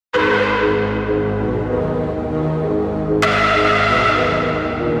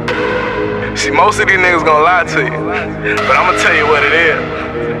See, most of these niggas gonna lie to you, but I'ma tell you what it is.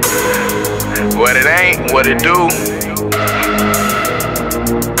 What it ain't, what it do.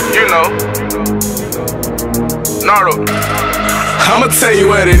 You know. Nardo. I'ma tell you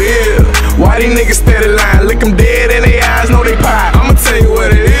what it is. Why these niggas steady lying? Look them dead in their eyes, know they pie. I'ma tell you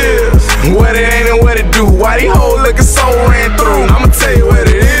what it is. What it ain't and what it do. Why these hoes looking so ran through? I'ma tell you what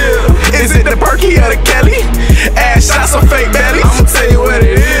it is. Is it the Perky or the Kelly? Ass shots or fake belly? I'ma tell you what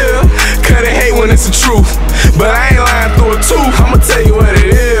it is. Cause they hate when it's the truth, but I ain't lying through a tooth. I'ma tell you what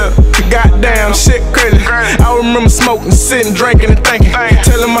it is. Goddamn shit crazy. I remember smoking, sitting, drinking, and thinking.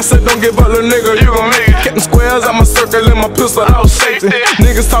 Telling myself, don't give up, little nigga, you gon' make it. Kept them squares out my circle in my pistol, I was safety.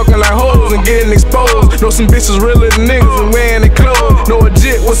 Niggas talking like hoes and getting exposed. Know some bitches realer than niggas and wearing their clothes. Know a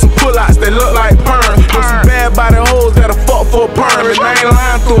jit with some pull-outs that look like perm. Know some bad body hoes that'll fuck for a perm. And I ain't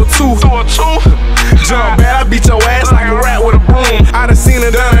lying through a tooth. Jump bad, I beat your ass like a rat with a broom. I done seen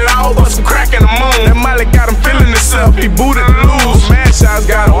it, done it all, but some crack in the moon. That Molly got him feeling himself, he booted to lose. Mad shots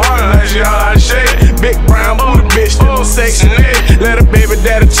got him running like she all out of shape. Big brown booty bitch, still section 8. Let her baby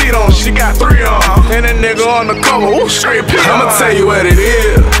daddy cheat on her, she got 3 on. And that nigga on the cover, ooh, straight P. I'ma tell you what it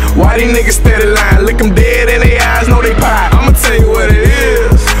is. Why these niggas steady lying? Look them dead in their eyes, know they pie. I'ma tell you what it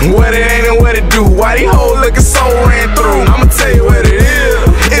is. What it ain't and what it do. Why these hoes looking so ran through? I'ma tell you what it is.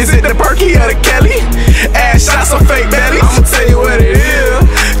 Is it the Perky or the Kelly? Ass shots or fake belly? I'ma tell you what it is.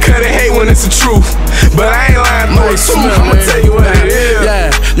 Cause they hate when it's the truth, but I ain't lying through a tooth. I'ma tell you what it is.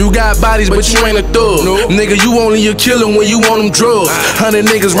 Yeah, you got bodies, but you ain't a thug. Nigga, you only a killer when you want them drugs. 100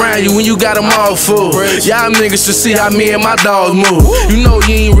 niggas round you when you got them all full. Y'all niggas should see how me and my dogs move. You know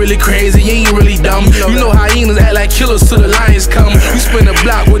you ain't really crazy, you ain't really dumb. You know hyenas act like killers till the lions come. We spin the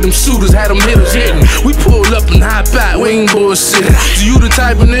block with them shooters, had them hitters hitting. We pull up and hop out, we ain't bullshit. So you the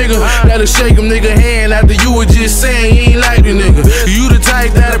type of nigga that'll shake a nigga hand after you were just saying you ain't like the nigga. You the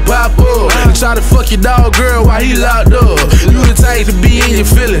type that'll pop up and try to fuck your dog girl while he locked up. You the type to be in your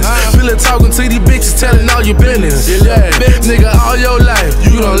feelings, feeling talking to these bitches, telling all your business. Yeah, nigga, all your life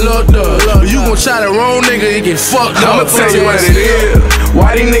you done looked up. You gon' try the wrong nigga and get fucked up. I'ma tell you what it is.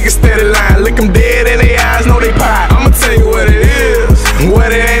 Why these niggas steady lying? Look them dead in their eyes, know they pie. I'ma tell you what it is.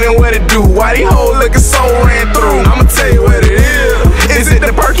 What it ain't and what it do. Why these hoes looking so ran through? I'ma tell you what it is. Is it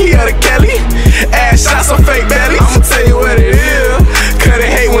the Perky or the Kelly? Ass shots or fake belly? I'ma tell you what it is. Cause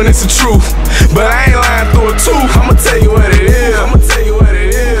they hate when it's the truth,